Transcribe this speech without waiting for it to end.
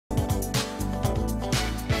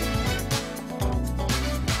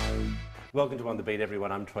Welcome to On The Beat, everyone.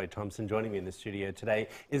 I'm Troy Thompson. Joining me in the studio today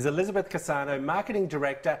is Elizabeth Casano, Marketing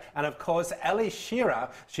Director, and of course, Ellie Scherrer.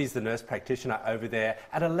 She's the nurse practitioner over there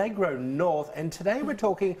at Allegro North. And today we're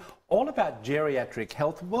talking all about geriatric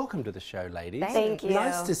health. Welcome to the show, ladies. Thank you.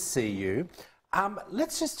 Nice to see you.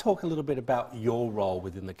 Let's just talk a little bit about your role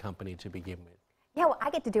within the company to begin with. Yeah, well, I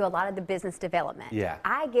get to do a lot of the business development. Yeah.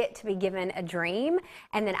 I get to be given a dream,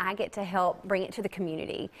 and then I get to help bring it to the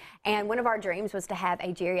community. And one of our dreams was to have a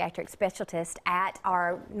geriatric specialist at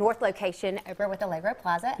our North location over with Allegro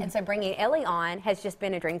Plaza. And so bringing Ellie on has just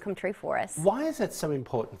been a dream come true for us. Why is that so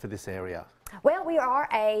important for this area? Well, we are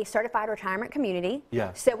a certified retirement community.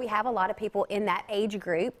 Yeah. So we have a lot of people in that age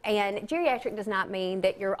group. And geriatric does not mean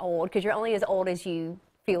that you're old, because you're only as old as you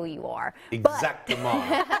feel you are. Exactement.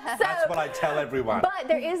 That's what I tell everyone. But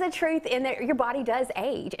there is a truth in that your body does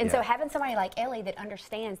age. And Yeah. so having somebody like Ellie that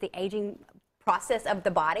understands the aging process of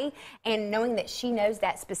the body and knowing that she knows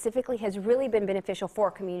that specifically has really been beneficial for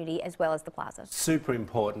our community as well as the plaza. Super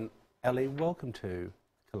important. Ellie, welcome to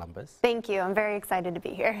Columbus. Thank you. I'm very excited to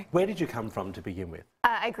be here. Where did you come from to begin with?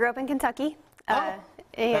 I grew up in Kentucky.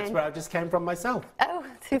 That's where I just came from myself. Oh,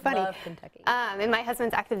 too funny. Love Kentucky. And my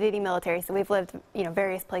husband's active duty military, so we've lived,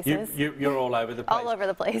 various places. You're all over the place. All over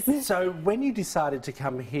the place. So when you decided to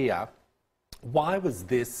come here, why was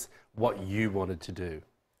this what you wanted to do?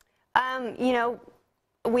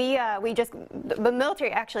 The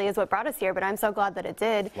military actually is what brought us here, but I'm so glad that it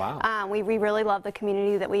did. Wow. We really love the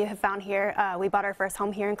community that we have found here. We bought our first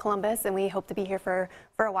home here in Columbus, and we hope to be here for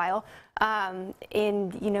a while.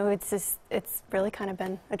 It's really kind of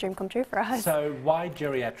been a dream come true for us. So why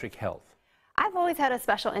geriatric health? I've always had a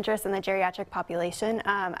special interest in the geriatric population.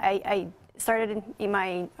 I started in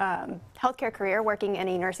my healthcare career working in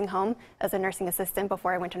a nursing home as a nursing assistant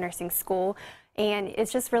before I went to nursing school, and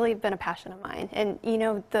it's just really been a passion of mine. And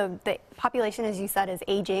the population, as you said, is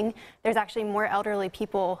aging. There's actually more elderly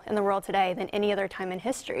people in the world today than any other time in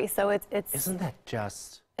history. So it's Isn't that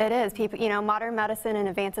just? It is. People, modern medicine and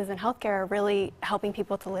advances in healthcare are really helping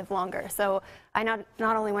people to live longer. So I not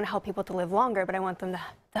only want to help people to live longer, but I want them to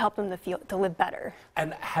help them to live better.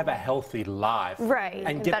 And have a healthy life. Right.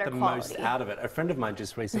 And get better the quality. most out of it. A friend of mine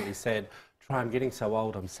just recently said, Troy, I'm getting so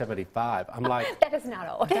old, I'm 75. I'm like, That is not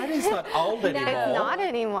old. that is not old anymore. It's not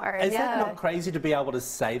anymore. Is that not crazy to be able to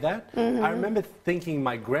say that? I remember thinking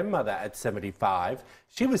my grandmother at 75,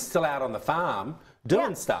 she was still out on the farm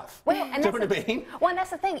doing stuff. Well, and Do you know what I mean? Well, and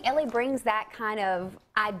that's the thing. Ellie brings that kind of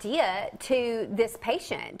idea to this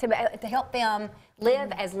patient to help them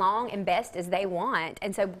live as long and best as they want.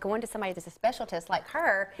 And so going to somebody that's a specialist like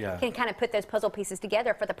her can kind of put those puzzle pieces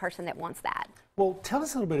together for the person that wants that. Well, tell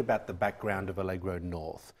us a little bit about the background of Allegro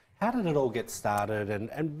North. How did it all get started,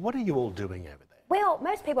 and what are you all doing over there? Well,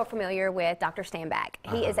 most people are familiar with Dr. Stanback.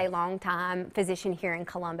 He is a longtime physician here in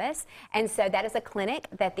Columbus, and so that is a clinic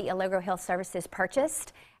that the Allegro Health Services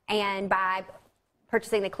purchased, and by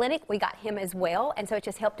purchasing the clinic, we got him as well, and so it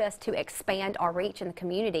just helped us to expand our reach in the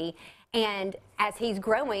community. And as he's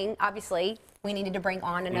growing, obviously, we needed to bring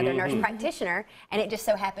on another nurse practitioner, and it just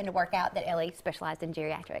so happened to work out that Ellie specialized in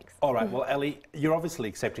geriatrics. All right, well, Ellie, you're obviously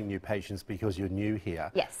accepting new patients because you're new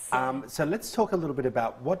here. Yes. So let's talk a little bit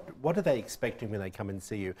about what are they expecting when they come and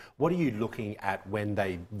see you? What are you looking at when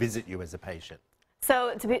they visit you as a patient?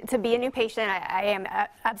 So to be a new patient, I am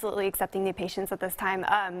absolutely accepting new patients at this time.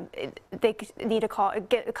 They need to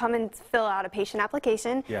come and fill out a patient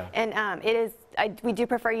application. Yeah. And we do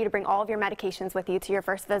prefer you to bring all of your medications with you to your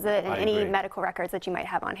first visit and any medical records that you might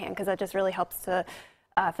have on hand, because that just really helps to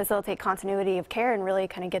facilitate continuity of care and really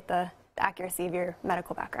kind of get the accuracy of your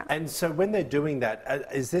medical background. And so when they're doing that,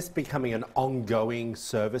 is this becoming an ongoing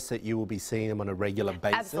service that you will be seeing them on a regular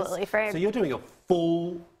basis? Absolutely. So you're doing a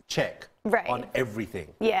full check on everything.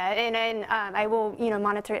 Yeah, and I will,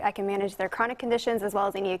 monitor. I can manage their chronic conditions as well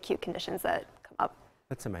as any acute conditions that come up.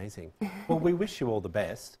 That's amazing. Well, we wish you all the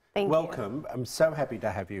best. Thank you. Welcome. I'm so happy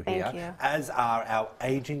to have you here. Thank you. As are our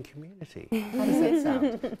aging community. How does that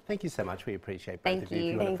sound? Thank you so much. We appreciate both of you. If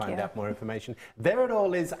you want to find out more information, there it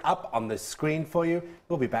all is up on the screen for you.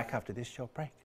 We'll be back after this short break.